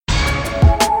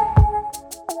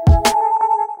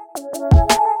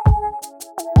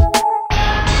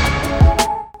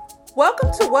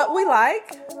to What We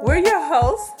Like. We're your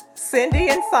hosts, Cindy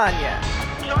and Sonia.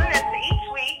 Join us each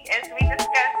week as we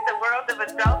discuss the world of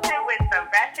adulthood with some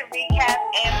ratchet recap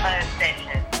and fun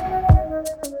sessions.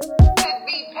 Could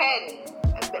be petty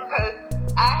because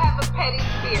I have a petty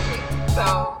spirit.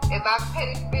 So if my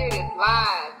petty spirit is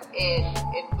live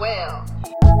and well,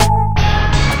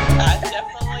 I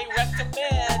definitely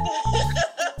recommend.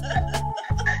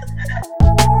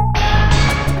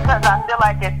 Because I feel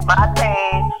like it's my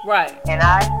page. Right. And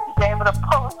I should be able to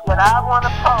post what I want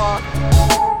to post.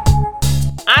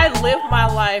 I live my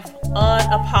life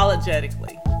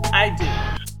unapologetically. I do.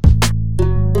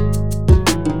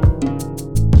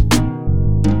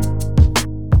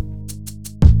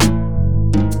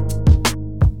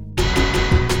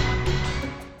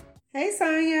 Hey,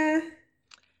 Sonia.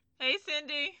 Hey,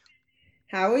 Cindy.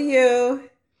 How are you?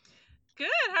 Good.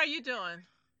 How you doing?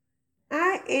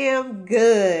 I am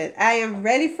good. I am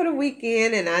ready for the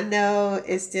weekend, and I know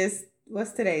it's just,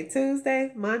 what's today?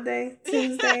 Tuesday? Monday?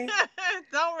 Tuesday?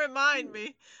 Don't remind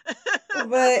me.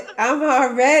 But I'm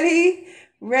already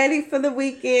ready for the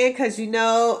weekend because, you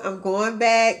know, I'm going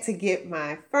back to get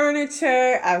my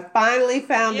furniture. I finally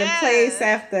found a place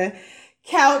after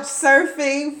couch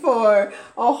surfing for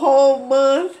a whole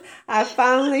month. I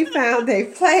finally found a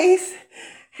place,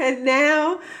 and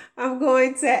now I'm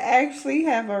going to actually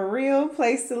have a real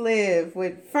place to live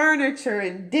with furniture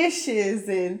and dishes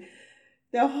and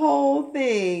the whole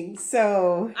thing.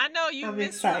 So I know you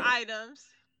missed your items.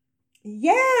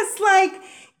 Yes, like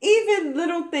even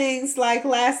little things like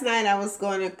last night I was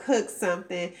going to cook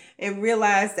something and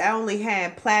realized I only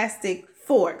had plastic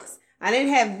forks. I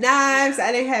didn't have knives.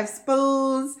 I didn't have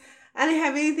spoons. I didn't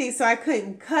have anything, so I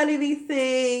couldn't cut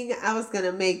anything. I was going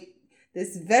to make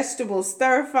this vegetable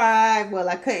stir fry. Well,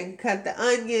 I couldn't cut the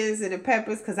onions and the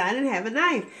peppers because I didn't have a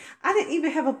knife. I didn't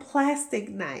even have a plastic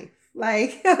knife.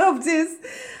 Like, I'm just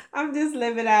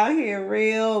living out here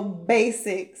real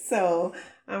basic. So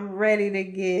I'm ready to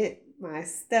get my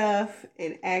stuff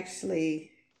and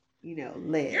actually, you know,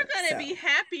 live. You're going to be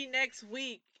happy next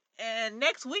week. And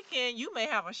next weekend, you may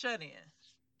have a shut-in.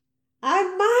 I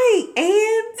might.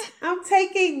 And I'm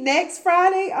taking next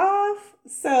Friday off.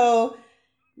 So,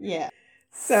 yeah.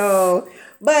 So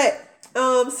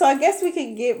I guess we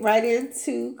can get right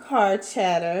into car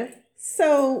chatter.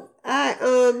 So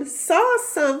I saw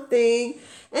something,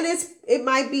 and it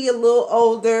might be a little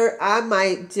older. I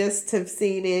might just have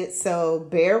seen it, so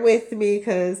bear with me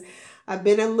because I've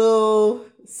been a little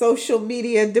social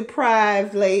media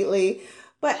deprived lately.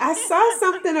 But I saw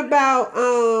something about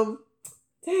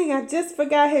dang, I just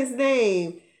forgot his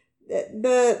name.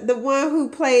 The one who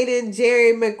played in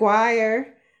Jerry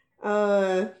Maguire.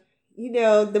 You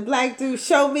know, the black dude,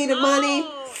 Show Me the Money.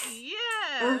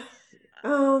 Yeah.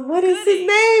 What is his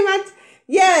name?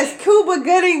 Yes, Cuba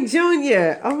Gooding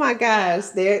Jr. Oh my gosh,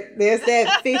 there's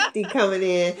that 50 coming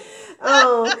in.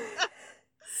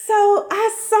 So I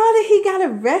saw that he got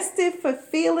arrested for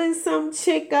feeling some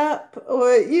chick up,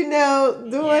 or you know,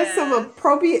 doing some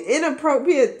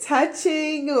inappropriate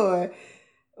touching, or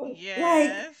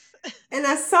like. And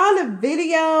I saw the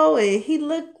video, and he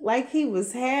looked like he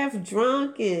was half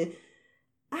drunk, and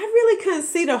I really couldn't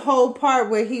see the whole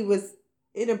part where he was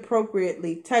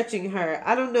inappropriately touching her.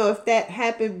 I don't know if that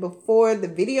happened before the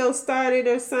video started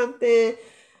or something,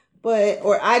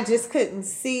 or I just couldn't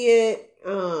see it.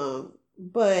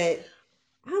 But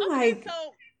I'm like,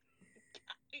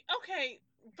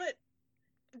 but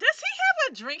does he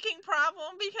have a drinking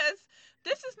problem? Because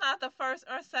this is not the first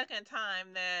or second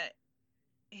time that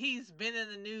he's been in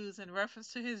the news in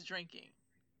reference to his drinking.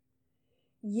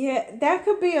 Yeah, that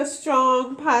could be a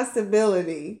strong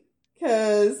possibility.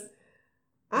 Because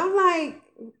I'm like,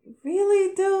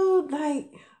 really, dude?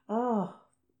 Like,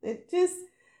 it just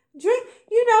drink.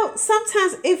 You know,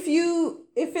 sometimes if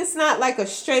it's not like a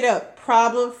straight up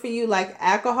problem for you, like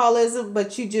alcoholism,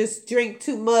 but you just drink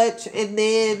too much and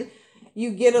then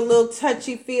you get a little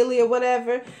touchy feely or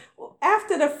whatever.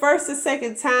 After the first or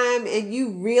second time and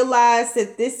you realize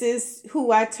that this is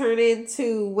who I turn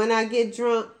into when I get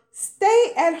drunk,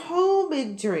 stay at home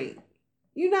and drink.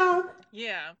 You know?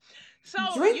 Yeah. So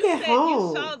drink at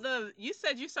home. You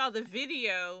said you saw the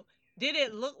video. Did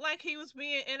it look like he was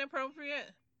being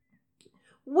inappropriate?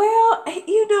 Well,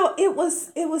 you know, it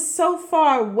was so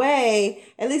far away.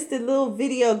 At least the little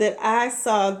video that I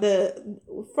saw,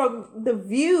 from the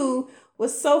view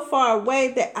was so far away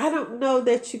that I don't know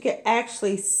that you could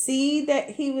actually see that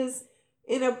he was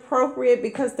inappropriate,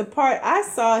 because the part I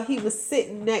saw, he was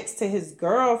sitting next to his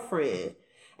girlfriend.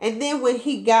 And then when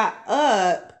he got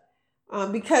up,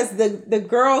 because the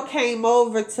girl came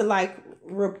over to like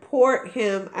report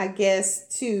him, I guess,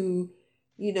 to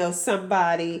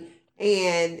somebody,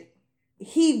 and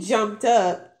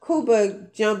Cuba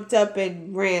jumped up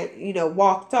and ran,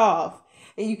 walked off.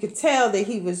 And you could tell that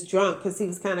he was drunk because he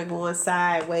was kind of going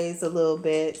sideways a little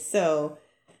bit. So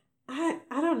I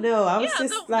don't know. I was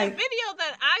just the video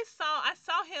that I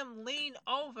saw him lean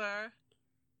over,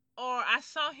 or I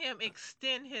saw him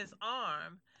extend his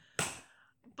arm,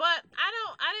 but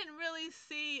I didn't really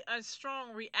see a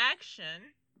strong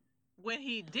reaction when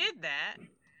he did that.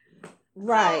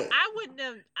 Right. So I wouldn't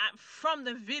have, from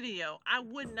the video, I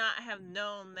would not have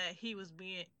known that he was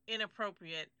being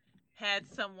inappropriate had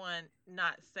someone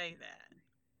not say that.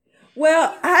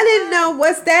 Well, I didn't know,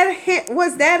 was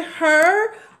that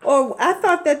her, or I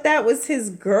thought that was his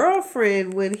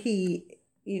girlfriend when he,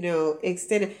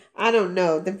 extended. I don't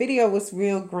know. The video was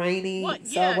real grainy,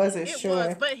 so I wasn't sure.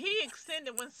 Was, but he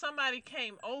extended when somebody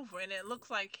came over, and it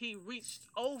looks like he reached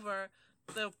over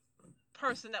the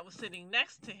person that was sitting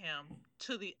next to him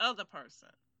to the other person.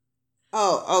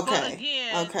 Oh, okay. But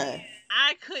again, okay.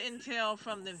 I couldn't tell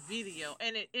from the video,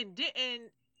 and it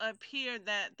didn't appear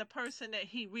that the person that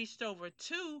he reached over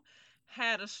to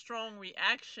had a strong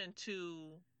reaction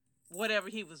to whatever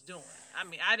he was doing. I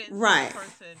mean, I didn't see the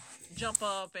person jump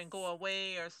up and go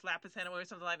away or slap his hand away or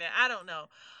something like that. I don't know.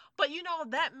 But,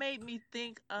 that made me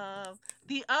think of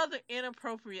the other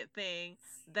inappropriate thing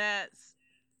that's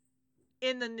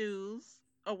in the news,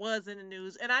 or was in the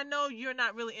news. And I know you're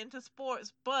not really into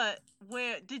sports, but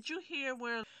did you hear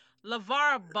where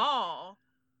LeVar Ball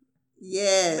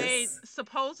made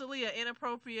supposedly an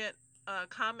inappropriate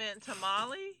comment to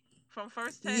Molly from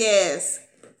First Take? Yes.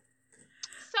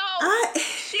 So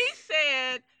she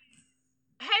said,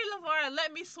 "Hey, LeVar,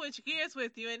 let me switch gears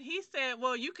with you." And he said,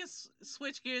 "Well, you can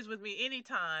switch gears with me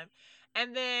anytime."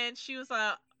 And then she was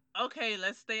like, "Okay,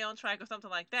 let's stay on track," or something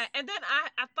like that. And then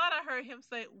I thought I heard him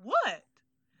say, "What?"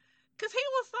 Because he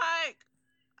was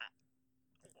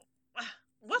like,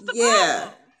 "What's the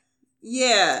problem?"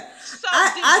 Yeah. So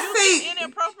I think get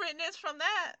inappropriateness from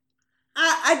that?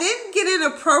 I didn't get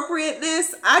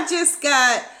inappropriateness. I just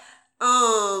got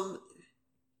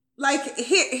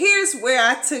here's where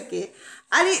I took it.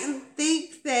 I didn't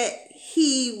think that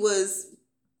he was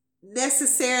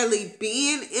necessarily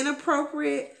being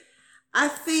inappropriate. I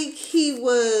think he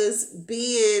was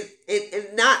being,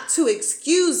 and not to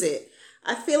excuse it,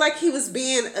 I feel like he was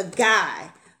being a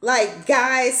guy. Like,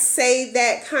 guys say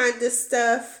that kind of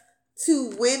stuff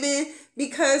to women,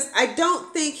 because I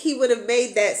don't think he would have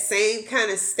made that same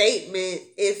kind of statement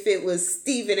if it was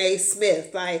Stephen A.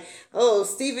 Smith. Like, "Oh,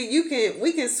 Stephen,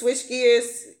 we can switch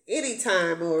gears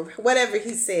anytime," or whatever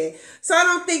he said. So I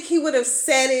don't think he would have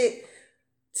said it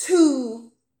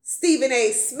to Stephen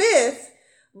A. Smith,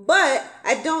 but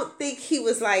I don't think he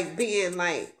was like being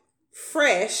like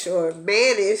fresh or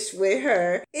mannish with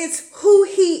her. It's who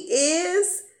he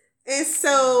is. And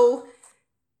so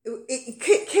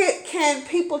can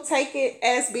people take it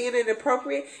as being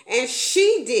inappropriate? And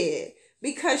she did,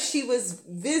 because she was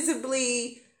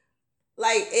visibly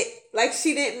like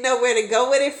she didn't know where to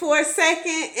go with it for a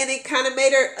second, and it kind of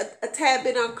made her a tad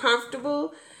bit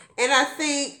uncomfortable. And I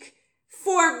think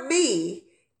for me,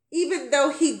 even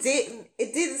though it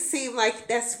didn't seem like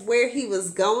that's where he was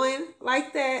going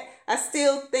like that, I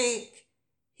still think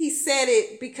he said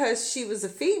it because she was a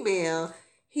female.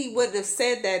 He wouldn't have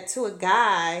said that to a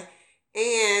guy.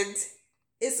 And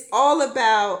it's all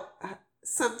about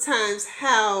sometimes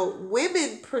how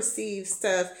women perceive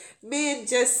stuff. Men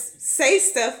just say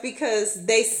stuff because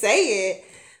they say it,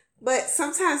 but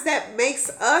sometimes that makes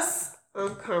us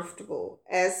uncomfortable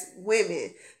as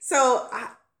women. So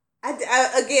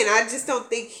I just don't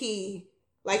think he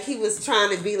was trying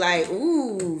to be like,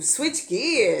 "Ooh, switch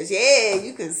gears. Yeah,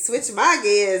 you can switch my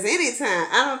gears anytime."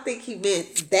 I don't think he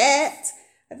meant that.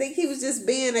 I think he was just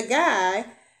being a guy,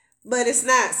 but it's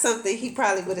not something he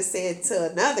probably would have said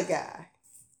to another guy,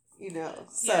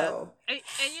 so. Yeah.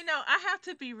 And I have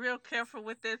to be real careful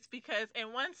with this, because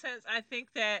in one sense, I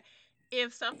think that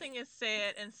if something is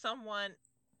said and someone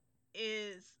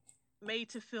is made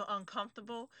to feel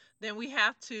uncomfortable, then we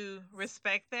have to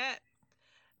respect that.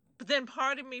 But then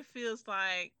part of me feels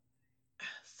like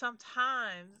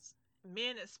sometimes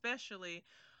men especially,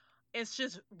 it's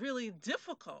just really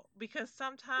difficult, because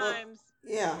sometimes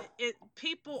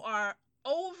people are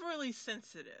overly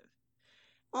sensitive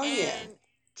and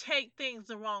take things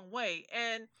the wrong way.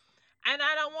 And I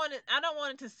don't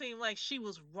want it to seem like she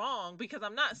was wrong, because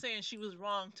I'm not saying she was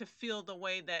wrong to feel the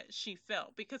way that she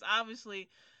felt, because obviously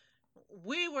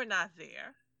we were not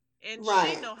there. And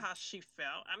she know how she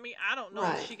felt. I mean, I don't know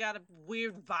if she got a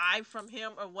weird vibe from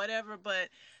him or whatever, but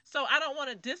so I don't want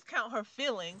to discount her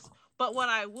feelings. But what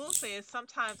I will say is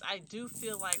sometimes I do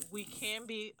feel like we can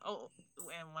be, oh,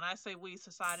 and when I say we,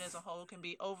 society as a whole can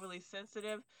be overly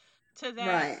sensitive to that.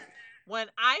 Right. When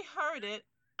I heard it,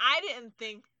 I didn't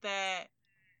think that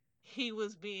he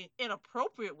was being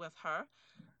inappropriate with her,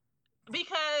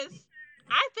 because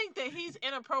I think that he's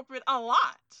inappropriate a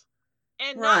lot.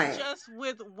 And not Right. just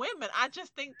with women. I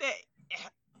just think that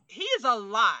he is a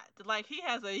lot. Like, he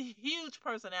has a huge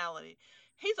personality.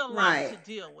 He's a lot Right. to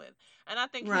deal with. And I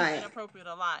think he's Right. inappropriate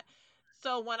a lot.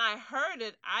 So when I heard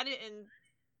it, I didn't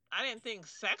think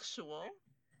sexual,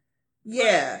 but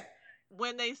Yeah.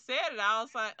 when they said it, I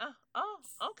was like, oh,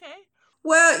 okay.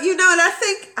 Well, and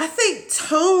I think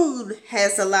tone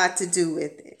has a lot to do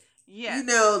with it. Yes.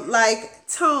 Like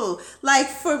tone. Like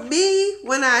for me,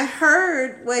 when I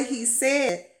heard what he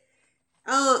said,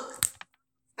 um,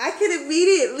 I could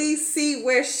immediately see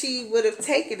where she would have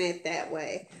taken it that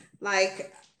way.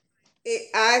 Like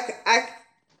it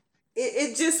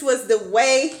just was the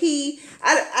way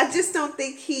I just don't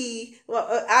think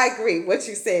I agree what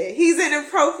you said. He's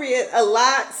inappropriate a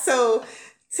lot. So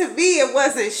to me, it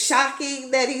wasn't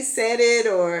shocking that he said it,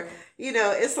 or,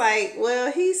 it's like,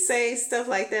 well, he says stuff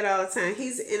like that all the time.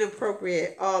 He's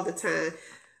inappropriate all the time.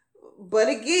 But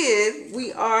again,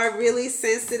 we are really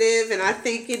sensitive. And I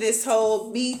think in this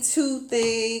whole Me Too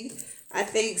thing, I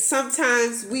think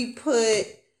sometimes we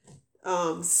put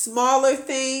smaller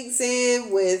things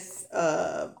in with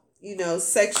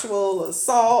sexual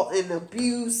assault and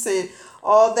abuse and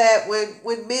all that,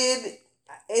 when men,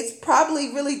 it's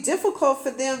probably really difficult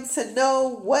for them to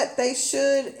know what they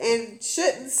should and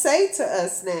shouldn't say to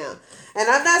us now. And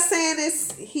I'm not saying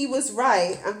he was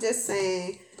right. I'm just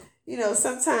saying,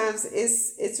 sometimes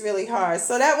it's really hard.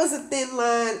 So that was a thin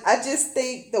line. I just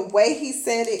think the way he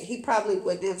said it, he probably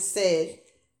wouldn't have said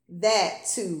that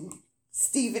to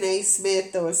Stephen A.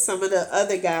 Smith or some of the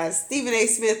other guys. Stephen A.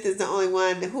 Smith is the only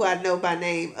one who I know by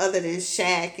name other than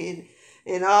Shaq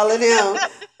and all of them.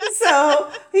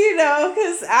 So,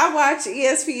 because I watch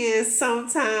ESPN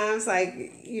sometimes, like,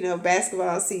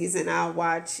 basketball season, I'll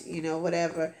watch,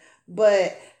 whatever.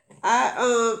 But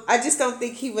I just don't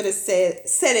think he would have said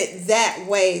it that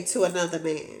way to another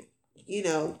man.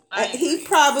 He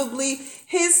probably,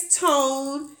 his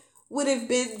tone would have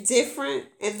been different,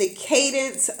 and the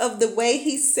cadence of the way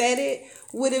he said it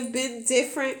would have been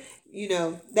different,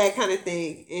 that kind of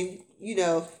thing. And,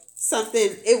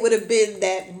 something, it would have been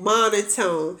that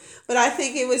monotone. But I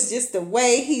think it was just the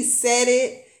way he said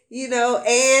it,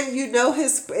 and,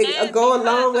 his, And go because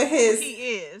along of with who his,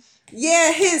 he is.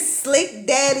 yeah, his slick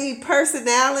daddy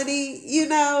personality, he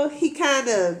kind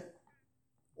of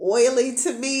oily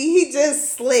to me. He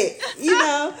just slick,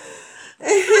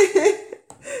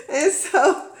 And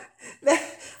so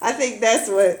I think that's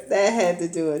what that had to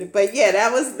do with it. But yeah,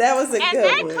 that was a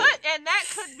good one. And that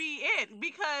could be it,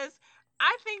 because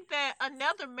I think that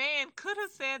another man could have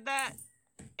said that,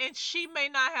 and she may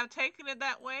not have taken it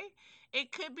that way.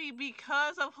 It could be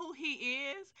because of who he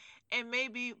is, and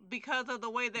maybe because of the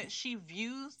way that she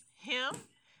views him,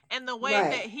 and the way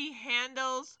that Right, he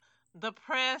handles the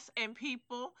press and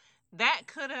people. That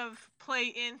could have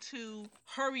played into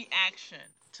her reaction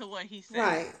to what he said.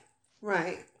 right,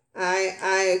 right.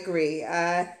 I agree.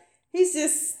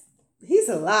 He's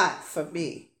a lot for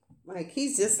me. Like,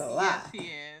 he's just a Yes, lot. he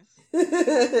is.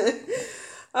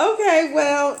 Okay,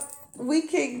 well, we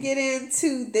can get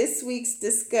into this week's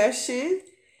discussion.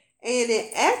 And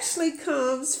it actually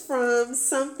comes from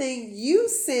something you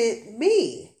sent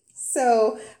me.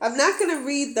 So I'm not going to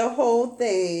read the whole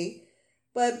thing,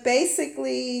 but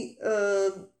basically,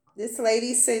 this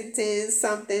lady sent in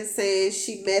something saying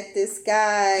she met this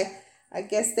guy. I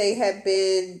guess they had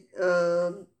been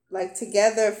like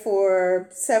together for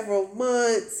several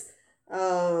months.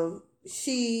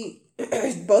 She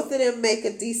both of them make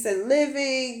a decent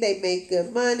living. They make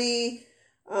good money.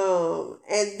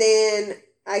 And then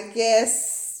I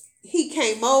guess he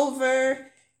came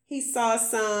over. He saw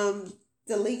some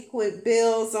delinquent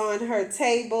bills on her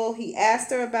table. He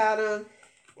asked her about them.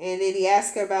 And then he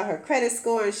asked her about her credit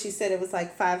score. And she said it was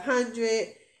like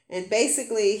 500. And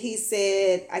basically he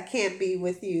said, I can't be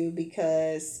with you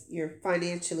because you're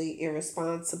financially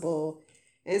irresponsible.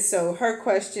 And so her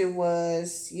question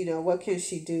was, what can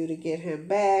she do to get him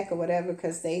back or whatever?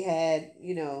 Because they had,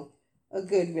 a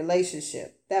good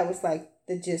relationship. That was like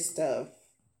the gist of,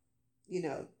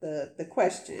 the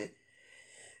question.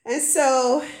 And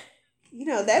so,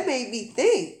 that made me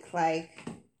think, like,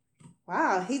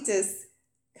 wow, he just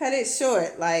cut it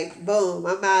short. Like, boom,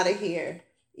 I'm out of here.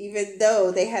 Even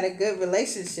though they had a good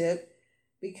relationship,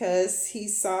 because he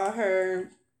saw her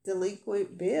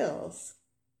delinquent bills.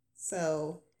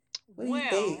 So, what do you Well,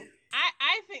 think?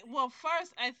 I think, well,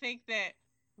 first I think that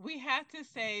we have to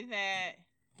say that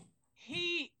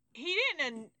he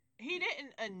didn't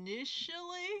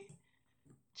initially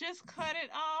just cut it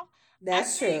off. I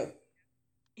That's think true.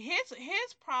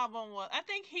 his problem was, I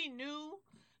think he knew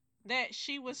that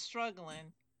she was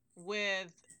struggling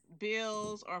with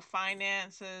bills or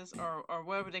finances or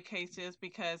whatever the case is,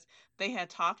 because they had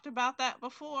talked about that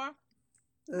before.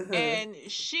 Uh-huh. And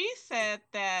she said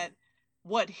that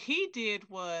what he did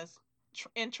was,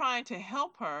 in trying to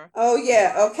help her, Oh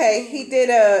yeah, try okay.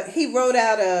 to, He wrote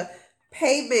out a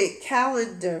payment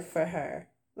calendar for her.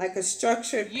 Like a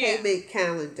structured yeah, payment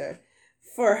calendar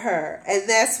for her. And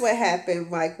that's what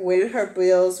happened, like when her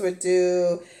bills were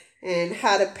due and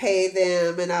how to pay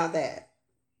them and all that.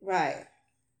 Right.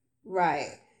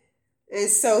 Right. And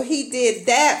so he did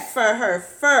that for her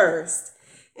first.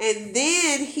 And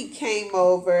then he came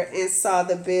over and saw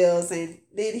the bills. And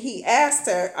then he asked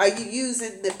her, "Are you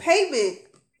using the payment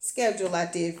schedule I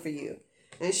did for you?"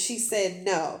 And she said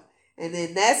no. And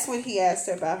then that's when he asked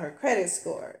her about her credit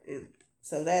score. And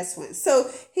so that's when.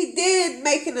 So he did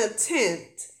make an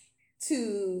attempt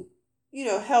to,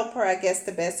 help her, I guess,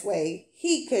 the best way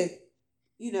he could,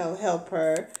 help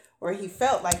her, or he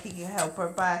felt like he could help her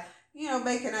by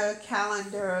making a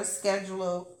calendar or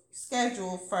schedule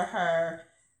for her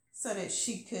so that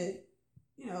she could,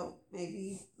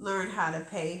 maybe learn how to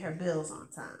pay her bills on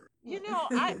time.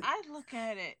 I look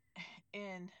at it,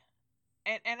 and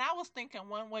I was thinking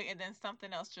one way, and then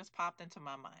something else just popped into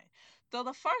my mind. So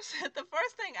the first the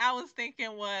first thing I was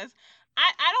thinking was,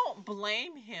 I don't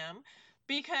blame him,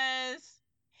 because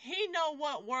he know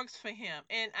what works for him.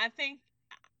 And I think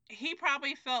he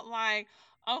probably felt like,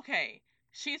 okay,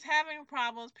 she's having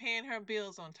problems paying her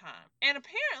bills on time. And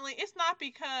apparently it's not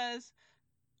because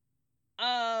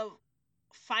of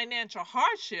financial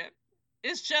hardship.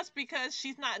 It's just because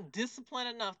she's not disciplined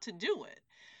enough to do it.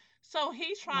 So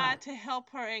he Right, tried to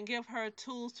help her and give her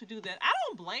tools to do that. I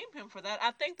don't blame him for that.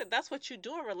 I think that that's what you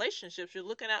do in relationships. You're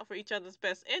looking out for each other's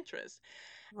best interests.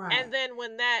 right, And then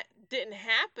when that didn't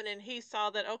happen and he saw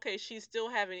that, okay, she's still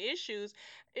having issues,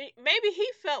 maybe he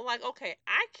felt like, okay,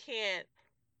 I can't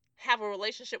have a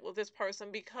relationship with this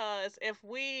person, because if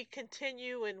we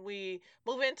continue and we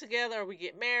move in together or we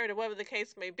get married or whatever the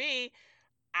case may be,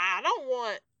 I don't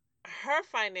want her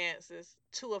finances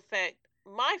to affect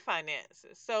my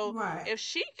finances. So right, if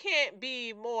she can't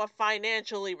be more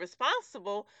financially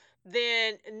responsible,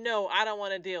 then no, I don't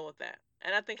want to deal with that.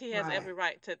 And I think he has right, every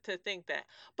right to think that.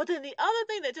 But then the other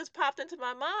thing that just popped into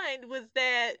my mind was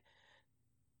that,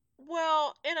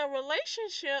 well, in a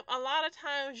relationship, a lot of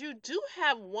times you do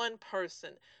have one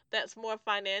person that's more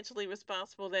financially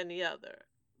responsible than the other.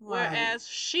 right, Whereas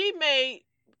she may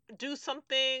do some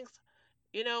things,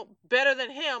 better than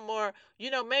him, or,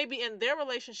 maybe in their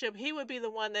relationship, he would be the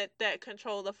one that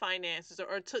controlled the finances,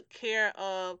 or took care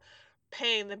of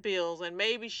paying the bills, and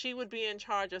maybe she would be in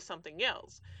charge of something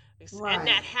else. And right.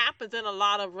 that happens in a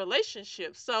lot of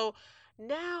relationships. So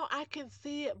now I can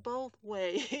see it both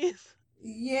ways.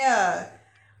 Yeah.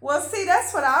 Well, see,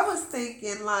 that's what I was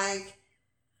thinking. Like,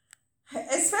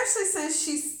 especially since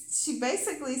she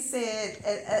basically said,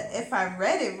 if I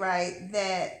read it right,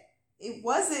 that it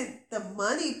wasn't the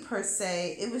money per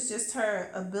se; it was just her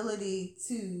ability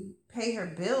to pay her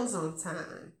bills on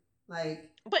time. Like,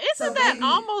 But so isn't that maybe.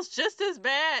 almost just as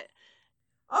bad?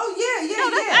 Oh yeah, No, yeah,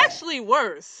 that's yeah. actually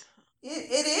worse.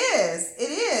 It is. It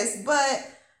is. But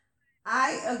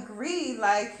I agree.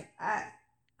 Like I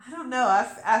don't know.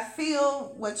 I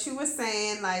feel what you were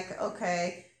saying. Like,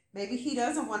 okay, maybe he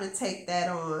doesn't want to take that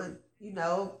on.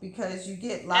 Because you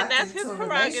get And locked that's into his a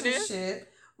prerogative. relationship.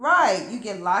 Right. You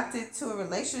get locked into a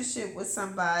relationship with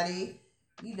somebody.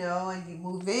 And you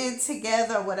move in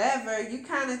together, whatever. You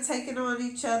kind of taking on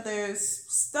each other's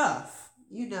stuff.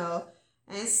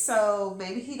 And so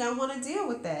maybe he don't want to deal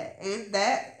with that. And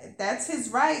that's his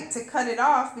right to cut it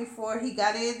off before he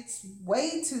got in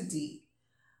way too deep.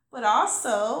 But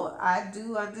also, I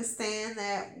do understand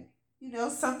that,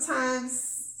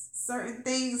 sometimes certain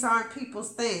things aren't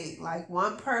people's thing. Like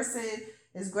one person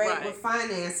is great with Right.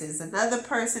 finances, another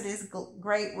person is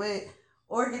great with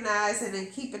organizing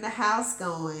and keeping the house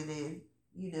going and,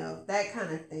 that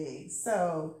kind of thing.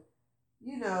 So,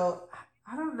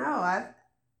 I don't know. I,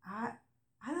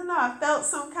 I don't know. I felt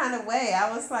some kind of way.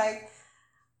 I was like,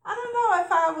 I don't know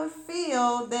if I would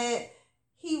feel that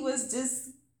he was just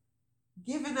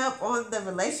giving up on the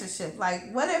relationship.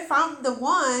 Like, what if I'm the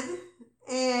one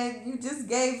and you just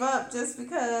gave up just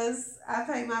because I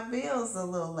pay my bills a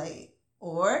little late?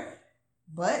 Or,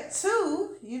 but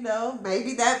two,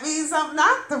 maybe that means I'm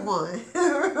not the one.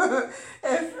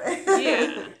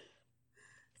 Yeah.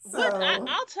 So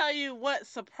I'll tell you what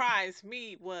surprised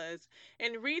me was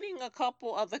in reading a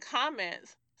couple of the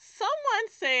comments. Someone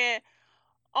said,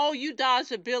 "Oh, you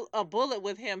dodged a bullet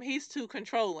with him. He's too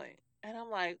controlling." And I'm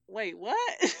like, "Wait,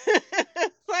 what?"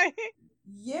 Like,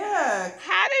 yeah,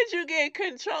 how did you get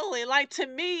controlling? Like, to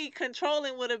me,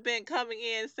 controlling would have been coming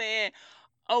in saying,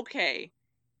 "Okay,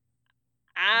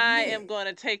 I yeah, am going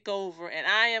to take over and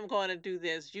I am going to do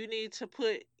this. You need to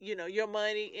put, your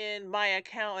money in my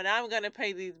account and I'm going to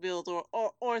pay these bills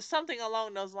or something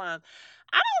along those lines."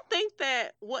 I don't think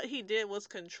that what he did was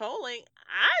controlling.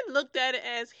 I looked at it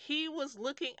as he was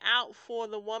looking out for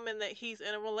the woman that he's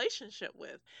in a relationship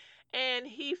with. And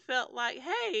he felt like,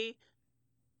 hey,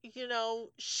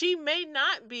 she may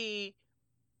not be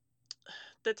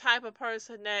the type of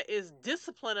person that is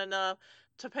disciplined enough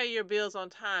to pay your bills on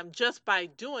time just by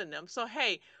doing them. So,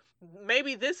 hey,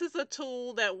 maybe this is a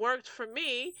tool that worked for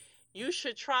me. You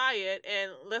should try it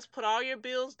and let's put all your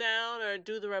bills down or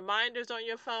do the reminders on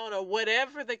your phone or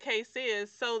whatever the case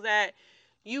is so that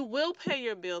you will pay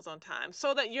your bills on time,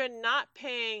 so that you're not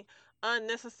paying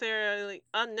unnecessary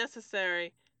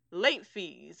late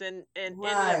fees and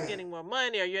ended up right, getting more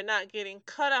money, or you're not getting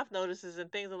cutoff notices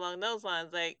and things along those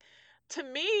lines. Like, to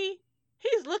me,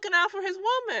 he's looking out for his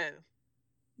woman.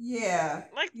 yeah,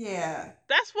 Like, yeah,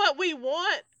 that's what we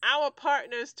want our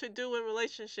partners to do in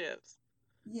relationships.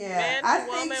 yeah. Man I to think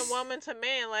woman, woman to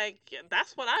man. Like, yeah,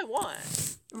 that's what I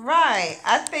want. right.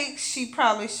 I think she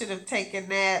probably should have taken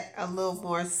that a little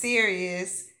more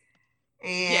serious.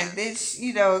 And then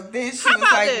Yes. then How she was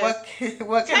about like, this?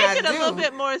 what can Take I it a little do?"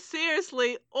 bit more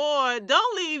seriously, or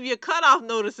don't leave your cutoff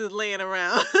notices laying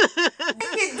around.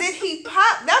 Thinking, did he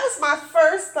pop? That was my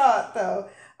first thought, though.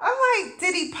 I'm like,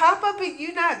 did he pop up and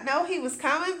you not know he was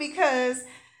coming? Because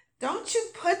don't you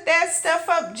put that stuff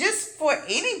up just for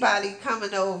anybody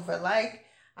coming over? Like,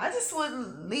 I just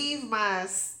wouldn't leave my,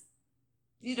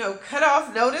 cut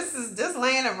off notices just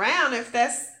laying around if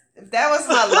that was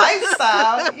my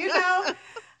lifestyle.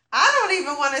 I don't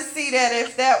even want to see that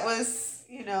if that was,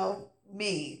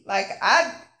 me. Like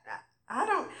I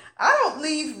don't I don't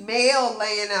leave mail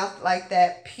laying out like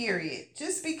that, period.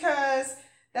 Just because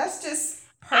that's just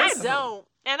I personal. don't.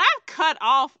 And I've cut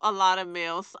off a lot of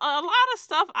mails. A lot of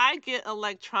stuff I get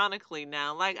electronically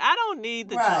now. Like, I don't need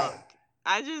the Right. junk.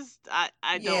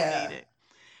 I don't need Yeah. it.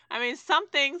 I mean, some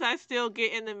things I still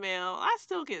get in the mail. I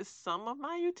still get some of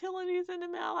my utilities in the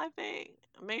mail, I think.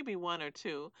 Maybe one or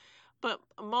two. But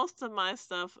most of my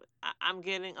stuff I'm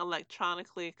getting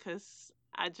electronically because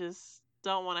I just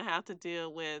don't want to have to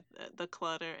deal with the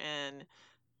clutter and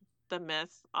the mess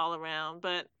all around.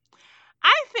 But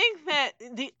I think that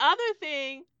the other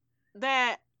thing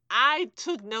that I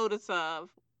took notice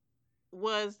of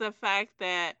was the fact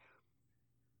that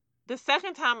the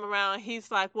second time around he's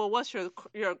like, "Well, what's your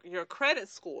credit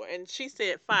score?" And she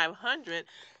said 500.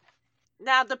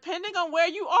 Now, depending on where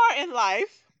you are in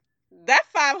life, that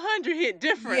 500 hit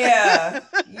different. Yeah.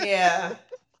 Yeah.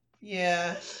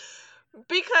 Yeah.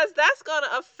 Because that's going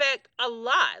to affect a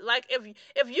lot. Like, if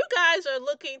you guys are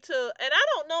looking to, and I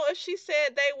don't know if she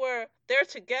said they're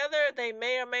together, they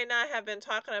may or may not have been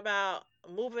talking about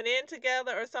moving in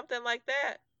together or something like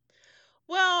that.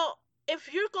 Well,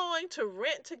 if you're going to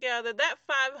rent together, that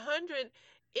 500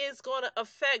 is going to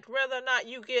affect whether or not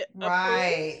you get approved,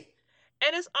 Right.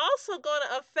 and it's also going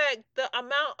to affect the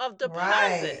amount of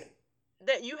Right. deposit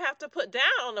that you have to put down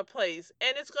on the place,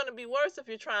 and it's going to be worse if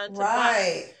you're trying to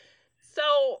buy. Right.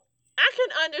 So I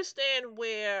can understand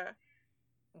where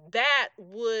that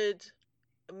would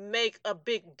make a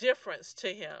big difference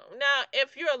to him. Now,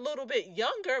 if you're a little bit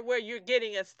younger, where you're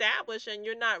getting established and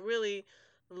you're not really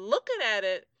looking at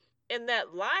it in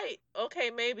that light, okay,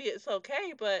 maybe it's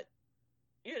okay. But,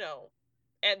 you know,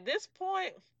 at this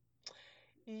point,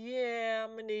 yeah,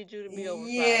 I'm gonna need you to be over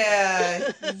Yeah,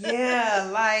 500. yeah,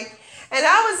 like, and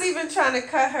I was even trying to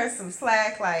cut her some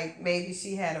slack, like maybe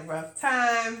she had a rough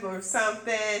time or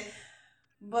something,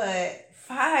 but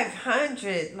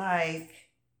 500, like,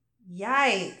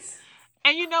 yikes.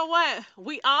 And you know what?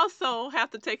 We also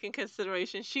have to take in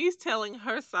consideration she's telling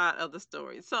her side of the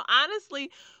story. So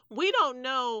honestly, we don't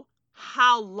know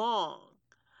how long,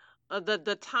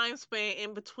 the time span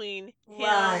in between him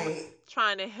Right,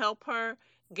 trying to help her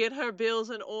get her bills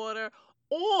in order,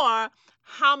 or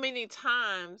how many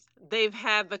times they've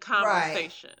had the right.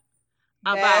 conversation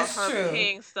about That's her true.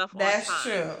 paying stuff on That's time,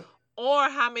 true. or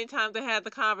how many times they had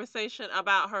the conversation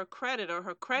about her credit or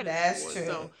her credit That's score. true.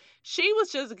 So she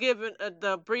was just giving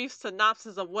the brief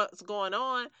synopsis of what's going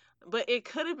on, but it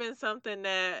could have been something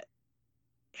that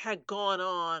had gone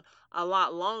on a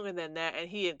lot longer than that, and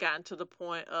he had gotten to the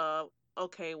point of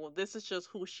okay, well, this is just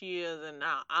who she is, and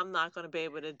now I'm not going to be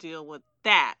able to deal with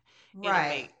that in a Right.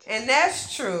 mate. And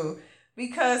that's true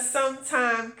because some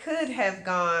time could have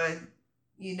gone,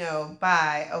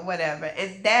 by or whatever.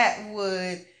 And that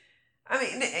would, I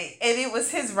mean, and it was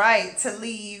his right to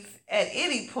leave at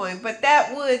any point, but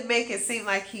that would make it seem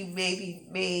like he maybe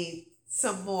made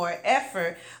some more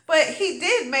effort. But he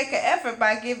did make an effort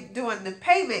by doing the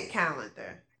payment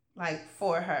calendar, like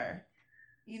for her.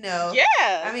 I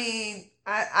Yes. mean,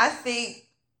 I think,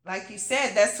 like you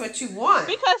said, that's what you want.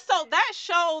 Because so that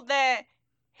showed that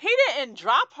he didn't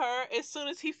drop her as soon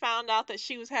as he found out that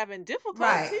she was having Right.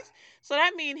 difficulties. So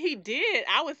that means he did.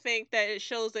 I would think that it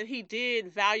shows that he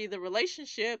did value the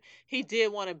relationship. He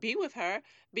did want to be with her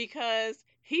because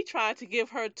he tried to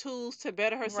give her tools to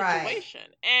better her Right. situation.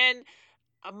 And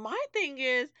my thing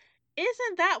is,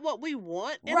 isn't that what we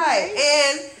want in a Right. mate?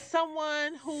 And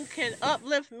Someone who can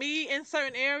uplift me in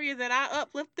certain areas and I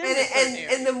uplift them and in certain and,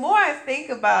 areas. and the more I think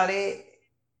about it,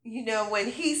 when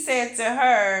he said to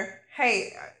her,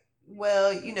 "Hey,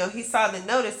 well, he saw the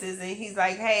notices and he's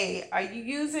like, "Hey, are you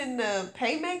using the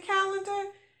payment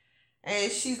calendar?"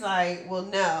 And she's like, "Well,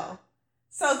 no."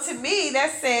 So to me,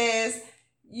 that says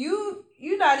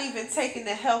you're not even taking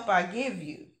the help I give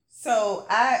you. So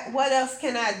what else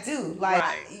can I do? Like,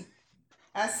 Right.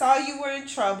 I saw you were in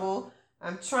trouble.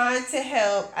 I'm trying to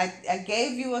help. I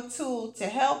gave you a tool to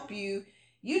help you.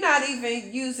 You're not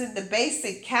even using the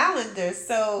basic calendar.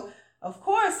 So, of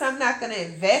course, I'm not going to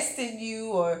invest in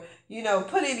you or,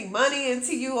 put any money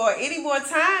into you or any more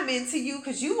time into you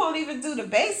because you won't even do the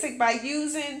basic by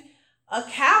using a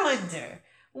calendar,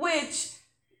 which,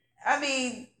 I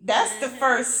mean, that's the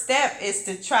first step is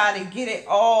to try to get it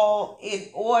all in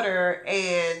order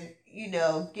and,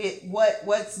 get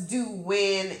what's due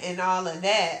when and all of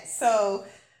that. So,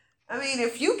 I mean,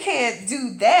 if you can't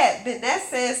do that, then that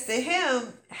says to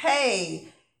him, hey,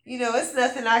 it's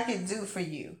nothing I can do for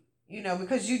you,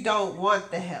 because you don't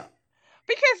want the help.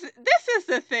 Because this is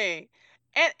the thing.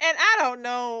 And I don't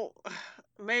know,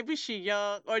 maybe she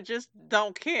young or just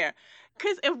don't care.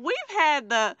 Cuz if we had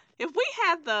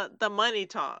the money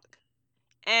talk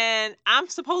and I'm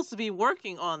supposed to be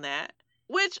working on that,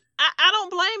 which I don't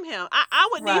blame him. I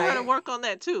would need her to Right. work on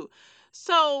that too.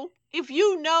 So if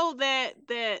you know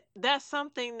that's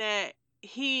something that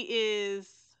he is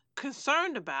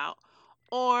concerned about,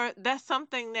 or that's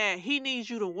something that he needs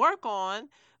you to work on,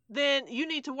 then you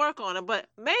need to work on it. But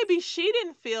maybe she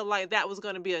didn't feel like that was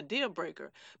going to be a deal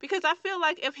breaker. Because I feel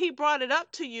like if he brought it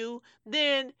up to you,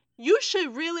 then you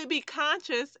should really be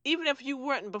conscious, even if you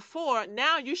weren't before.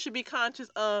 Now you should be conscious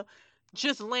of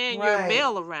just laying your Right.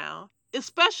 mail around,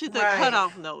 especially the Right.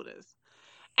 cutoff notice.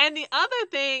 And the other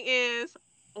thing is,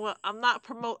 well, I'm not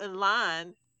promoting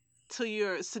lying to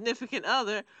your significant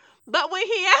other, but when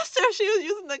he asked her if she was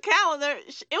using the calendar,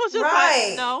 it was just like,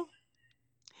 Right. no,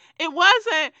 it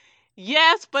wasn't.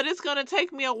 Yes, but it's gonna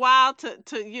take me a while to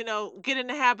get in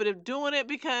the habit of doing it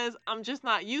because I'm just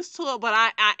not used to it. But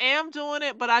I am doing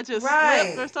it, but I just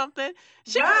slipped or Right. something.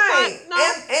 She was like, Right.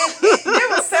 no. There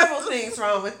were several things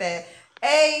wrong with that.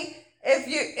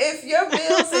 If your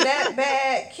bills are that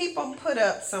bad, keep them put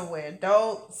up somewhere.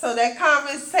 Don't so that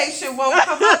conversation won't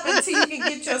come up until you can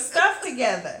get your stuff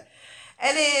together.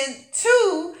 And then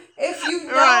two, if you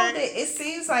know Right. that it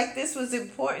seems like this was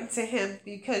important to him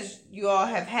because you all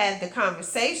have had the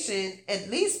conversation at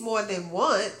least more than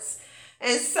once.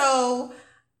 And so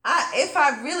if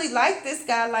I really like this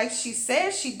guy like she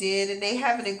says she did and they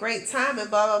having a great time and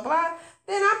blah blah blah,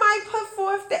 then I might put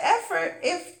forth the effort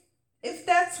if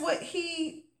that's what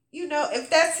he if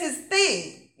that's his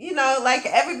thing. Like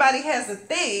everybody has a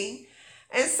thing.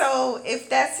 And so if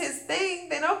that's his thing,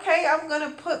 then okay, I'm going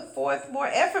to put forth more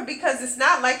effort because it's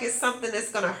not like it's something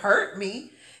that's going to hurt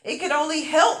me. It could only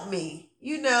help me.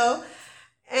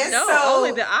 And No, so,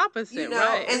 only the opposite,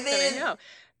 right? and It's gonna then, help.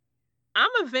 I'm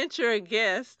a venture a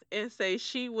guess and say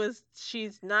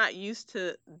she's not used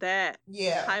to that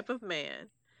yeah, type of man,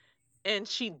 and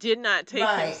she did not take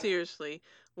him right. seriously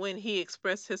when he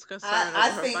expressed his concern I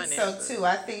over her think so finances. too.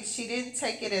 I think she didn't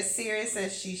take it as serious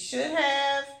as she should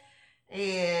have.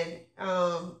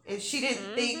 And she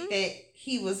didn't think Hmm. that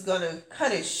he was gonna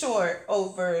cut it short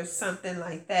over something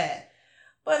like that.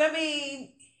 But I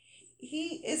mean,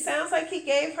 it sounds like he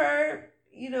gave her,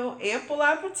 ample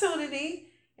opportunity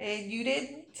and you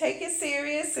didn't take it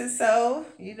serious and so,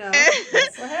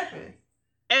 that's what happened.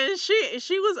 And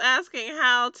she was asking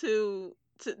how to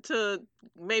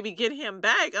maybe get him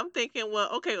back. I'm thinking, well,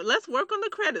 okay, let's work on the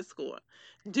credit score.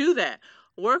 Do that.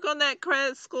 Work on that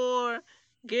credit score.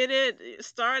 Get it,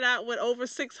 start out with over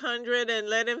 600 and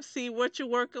let him see what you're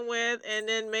working with. And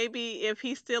then maybe if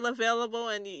he's still available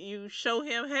and you show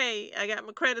him, hey, I got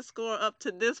my credit score up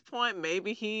to this point,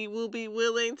 maybe he will be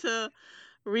willing to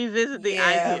revisit the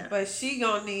Yeah, idea. but she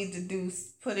gonna need to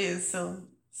put in some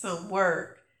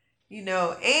work,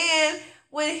 And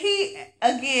when he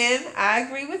again, I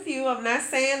agree with you. I'm not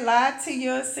saying lie to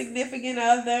your significant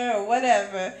other or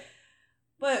whatever,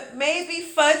 but maybe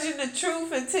fudging the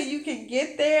truth until you can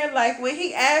get there. Like when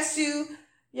he asked you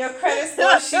your credit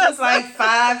score, she was like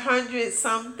 500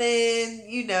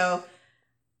 something.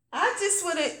 I just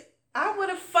I would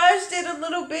have fudged it a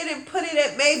little bit and put it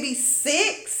at maybe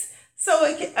 6. So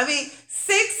I mean,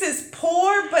 6 is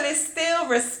poor, but it's still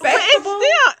But it's respectable.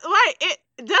 still like it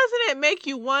doesn't it make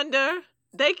you wonder?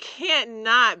 They can't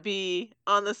not be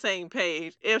on the same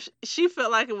page. If she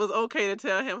felt like it was okay to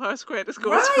tell him her credit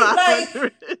score is Right,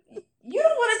 500. you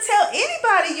don't want to tell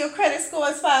anybody your credit score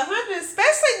is 500,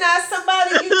 especially not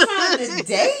somebody you trying to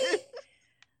date.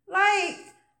 Like,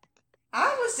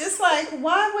 I was just like,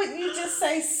 why wouldn't you just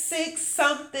say 6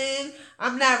 something?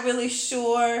 I'm not really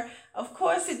sure. Of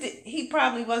course, he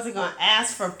probably wasn't going to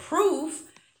ask for proof.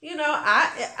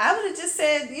 I would have just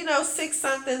said, 6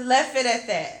 something, left it at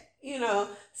that.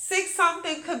 6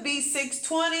 something could be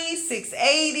 620,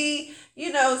 680,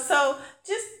 so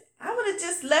just I would have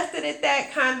just left it at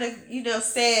that, kind of,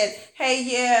 said, hey,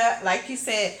 yeah, like you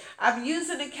said, I'm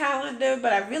using a calendar,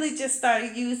 but I really just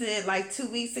started using it like 2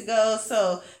 weeks ago.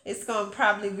 So it's going to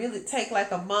probably really take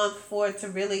like a month for it to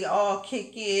really all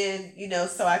kick in,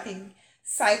 so I can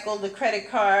cycle the credit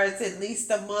cards at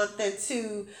least a month or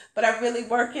two. But I'm really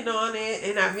working on it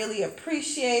and I really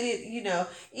appreciate it,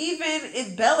 even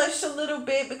embellish a little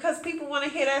bit because people want to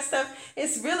hear that stuff.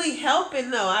 It's really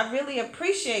helping though. I really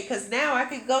appreciate, because now I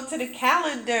can go to the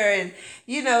calendar and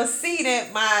see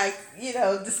that my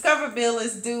Discover bill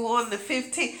is due on the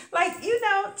 15th. Like,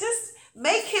 just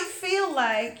make him feel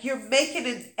like you're making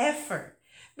an effort,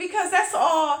 because that's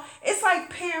all. It's like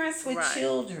parents with Right.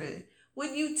 children.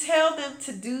 When you tell them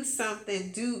to do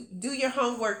something, do your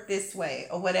homework this way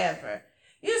or whatever,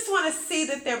 you just want to see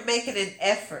that they're making an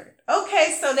effort.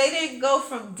 Okay, so they didn't go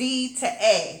from D to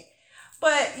A,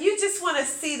 but you just want to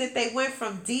see that they went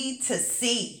from D to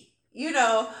C,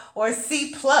 or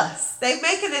C plus. They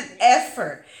making an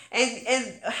effort.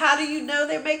 And how do you know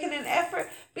they're making an effort?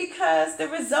 Because the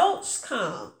results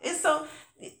come. And so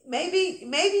maybe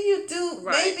you do,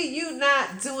 Right. maybe you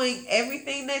not doing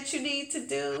everything that you need to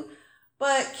do,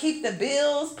 but keep the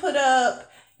bills put up.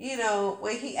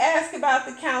 When he asked about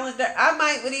the calendar, I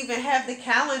might would even have the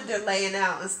calendar laying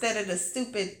out instead of the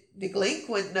stupid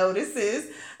delinquent notices.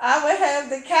 I would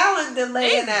have the calendar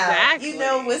laying out,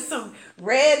 Exactly. with some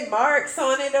red marks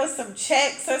on it or some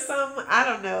checks or something. I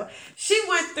don't know. She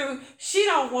went through, she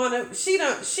don't want to, she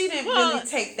didn't Well, really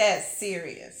take that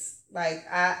serious. Like,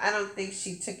 I don't think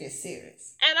she took it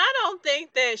serious. and I don't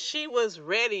think that she was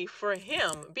ready for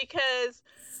him, because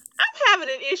I'm having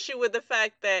an issue with the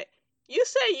fact that you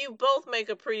say you both make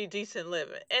a pretty decent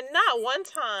living, and not one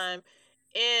time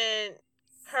in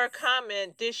her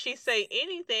comment did she say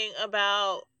anything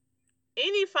about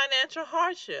any financial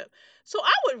hardship. So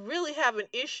I would really have an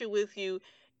issue with you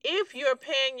if you're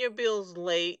paying your bills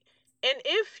late and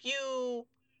if you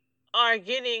are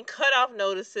getting cutoff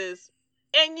notices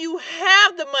and you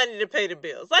have the money to pay the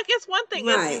bills. Like, it's one thing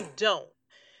if Right. you don't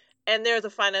and there's a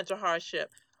financial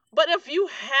hardship. But if you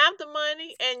have the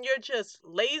money and you're just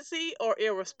lazy or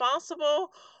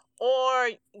irresponsible, or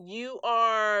you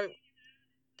are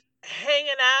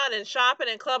hanging out and shopping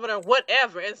and clubbing or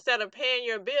whatever instead of paying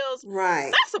your bills,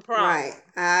 Right, that's a right. problem.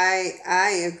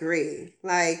 I agree.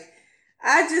 Like,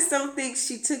 I just don't think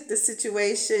she took the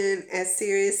situation as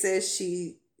serious as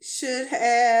she should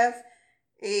have.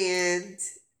 And,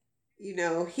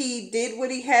 he did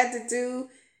what he had to do.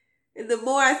 And the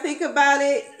more I think about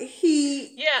it,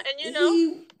 Yeah,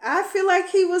 and I feel like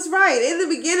he was right. In the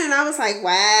beginning, I was like,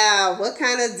 wow, what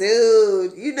kind of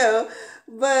dude.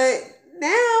 But now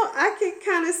I can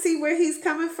kind of see where he's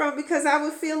coming from, because I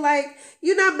would feel like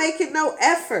you're not making no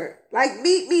effort. Like,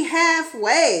 meet me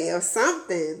halfway or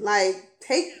something. Like,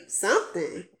 take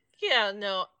something. yeah,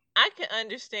 no, I can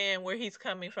understand where he's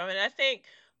coming from. And I think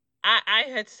I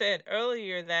had said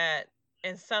earlier that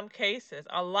in some cases,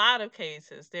 a lot of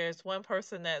cases, there's one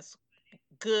person that's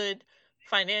good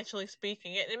financially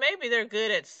speaking, and maybe they're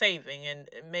good at saving, and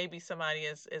maybe somebody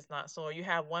is not. So you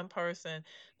have one person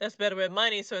that's better with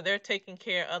money, so they're taking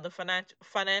care of the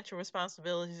financial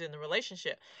responsibilities in the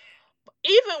relationship.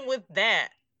 Even with that,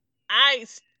 I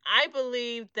I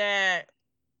believe that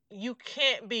you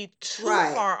can't be too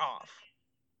Right, far off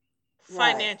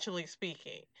right. financially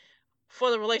speaking for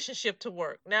the relationship to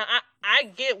work. Now, I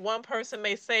get one person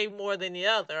may save more than the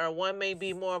other, or one may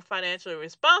be more financially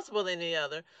responsible than the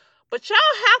other, but y'all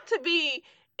have to be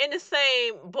in the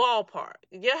same ballpark.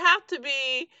 You have to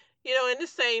be, in the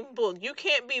same book. You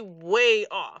can't be way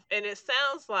off. And it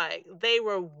sounds like they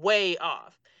were way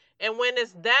off. And when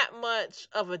it's that much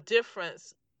of a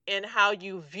difference in how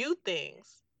you view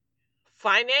things,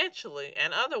 financially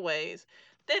and other ways,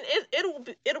 then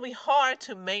it'll be hard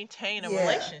to maintain a Yeah,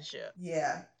 relationship.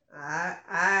 yeah.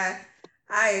 I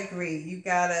agree. You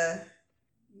gotta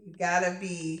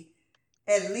be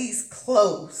at least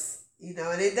close,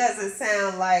 and it doesn't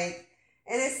sound like,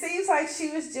 and it seems like she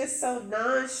was just so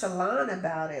nonchalant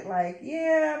about it. Like,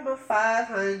 yeah, I'm a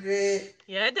 500.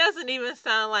 Yeah, it doesn't even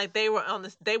sound like they were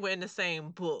in the same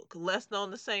book, less than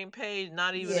on the same page,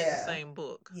 not even in the Yeah, same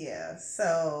book. yeah.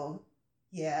 So,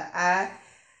 yeah,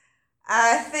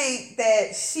 I think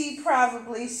that she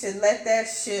probably should let that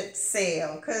ship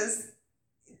sail, because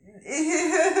he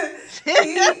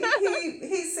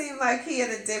seemed like he in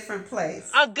a different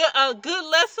place. A good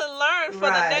lesson learned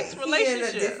for the next Right. He in a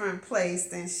relationship. different place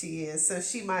than she is. So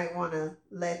she might want to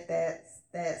let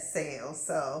that sail.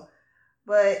 So,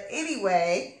 but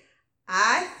anyway,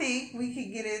 I think we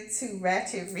can get into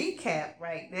Ratchet recap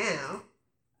right now.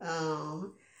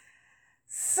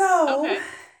 So Okay.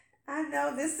 I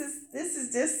know this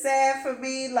is just sad for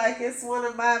me, like it's one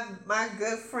of my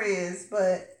good friends,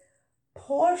 but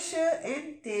Portia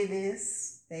and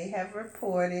Dennis, they have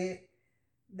reported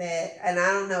that, and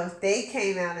I don't know if they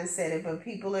came out and said it, but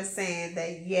people are saying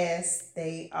that yes,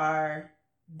 they are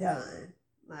done.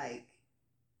 Like,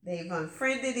 they've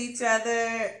unfriended each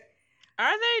other.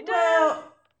 Are they done?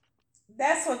 Well,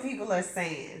 that's what people are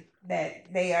saying.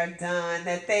 That they are done,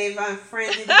 that they've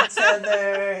unfriended each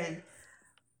other, and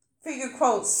figure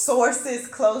quote sources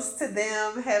close to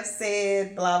them have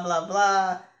said blah blah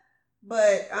blah.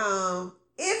 But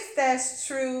if that's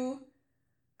true,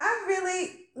 I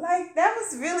really like, that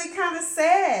was really kind of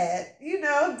sad,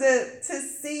 to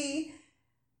see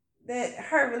that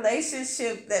her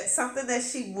relationship, that something that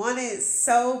she wanted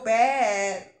so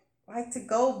bad, like to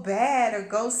go bad or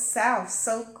go south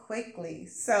so quickly.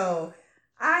 So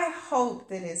I hope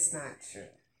that it's not true.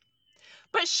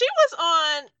 But she was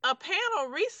on a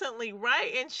panel recently,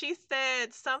 right? And she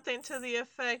said something to the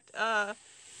effect,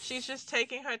 she's just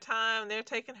taking her time. They're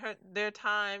taking their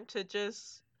time to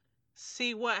just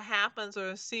see what happens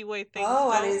or see where things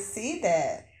Oh, I didn't go. see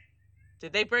that.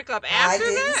 Did they break up I after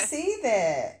didn't that? see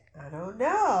that. I don't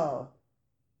know.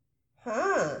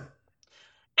 Huh.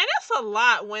 And it's a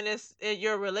lot when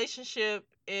your relationship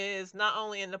is not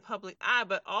only in the public eye,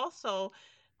 but also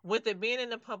with it being in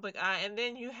the public eye, and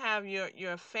then you have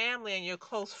your family and your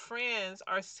close friends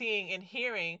are seeing and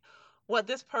hearing what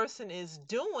this person is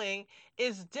doing.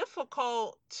 Is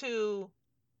difficult to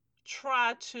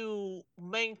try to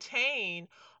maintain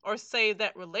or save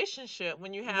that relationship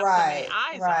when you have so many Right,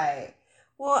 eyes on it. right.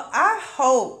 Well,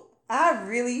 I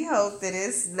really hope that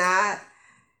it's not,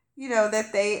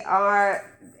 that they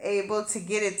are able to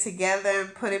get it together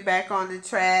and put it back on the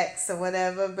tracks or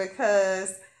whatever,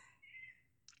 because,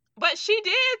 But she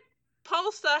did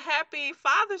post a happy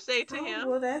Father's Day to oh, him.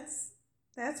 well, that's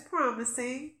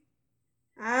promising.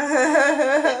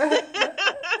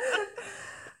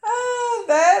 Oh,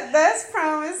 that's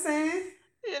promising.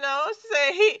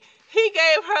 Say he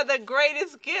gave her the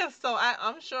greatest gift. So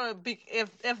I'm sure,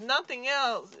 if nothing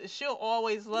else, she'll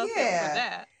always love him for Yeah.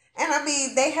 that. And I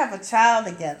mean, they have a child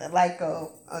together, like a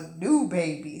new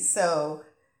baby. So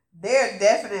they're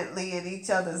definitely in each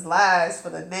other's lives for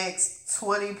the next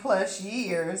 20 plus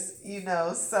years.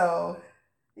 So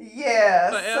yeah.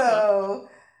 Forever. So,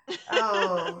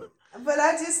 but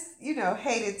I just,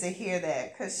 hated to hear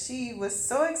that, because she was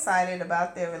so excited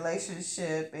about their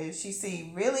relationship and she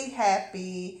seemed really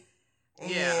happy.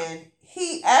 Yeah. And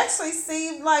he actually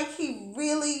seemed like he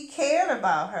really cared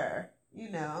about her.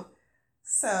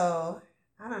 So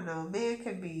I don't know. Man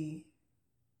can be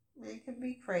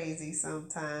crazy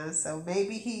sometimes. So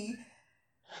maybe he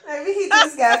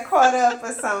just got caught up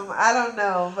or something. I don't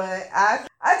know, but I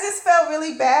just felt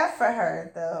really bad for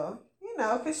her though.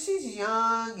 Because she's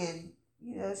young, and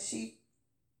she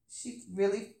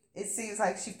really, it seems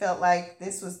like she felt like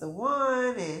this was the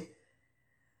one, and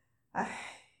I,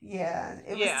 yeah,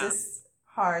 it was Yeah. just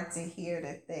hard to hear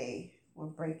that they were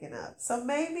breaking up. So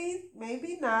maybe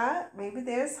not. Maybe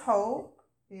there's hope,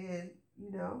 and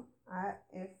I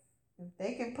if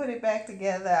they can put it back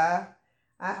together,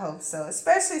 I hope so.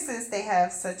 Especially since they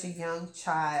have such a young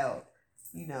child,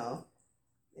 you know,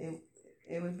 it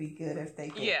it would be good if they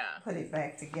could Yeah. put it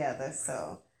back together.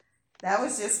 So that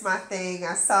was just my thing.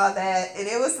 I saw that, and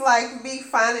it was like me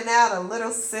finding out a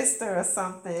little sister or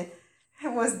something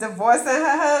was divorcing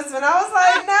her husband. I was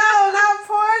like, no, not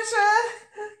Portia.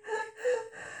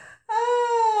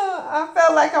 Oh, I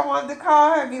felt like I wanted to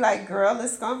call her and be like, girl,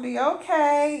 it's gonna be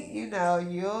okay. You know,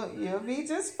 you'll be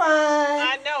just fine.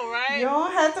 I know, right? You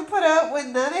don't have to put up with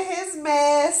none of his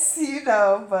mess, you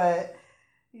know, but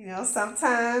you know,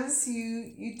 sometimes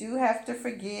you do have to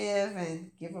forgive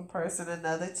and give a person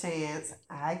another chance,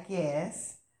 I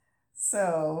guess.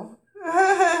 So,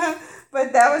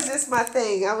 but that was just my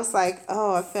thing. I was like,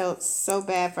 oh, I felt so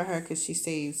bad for her because she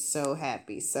seemed so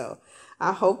happy. So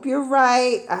I hope you're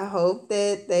right. I hope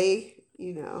that they,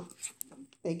 you know,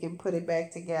 they can put it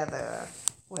back together or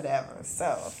whatever.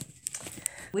 So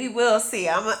we will see.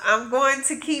 I'm going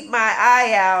to keep my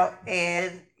eye out,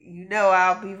 and you know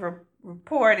I'll be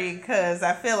reporting because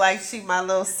I feel like she my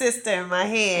little sister in my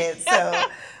head. So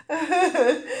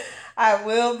I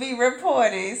will be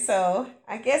reporting. So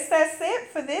I guess that's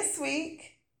it for this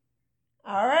week.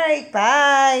 All right.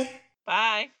 Bye.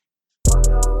 Bye.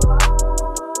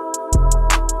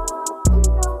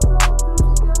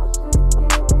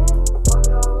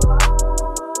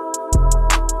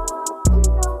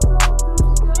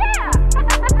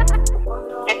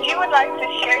 If you would like to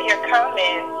share your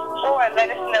comments or let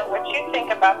us know what you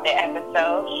think about the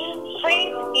episode,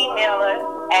 please email us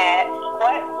at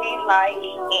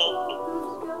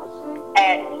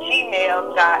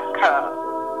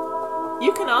whawelikeinc@gmail.com.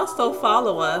 You can also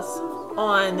follow us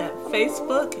on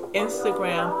Facebook,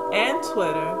 Instagram, and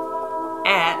Twitter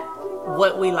at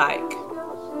What We Like.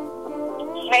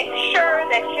 Make sure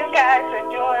that you guys are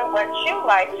doing what you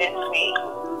like this week.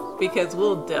 Because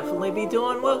we'll definitely be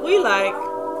doing what we like.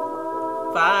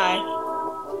 Bye.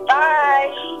 Bye.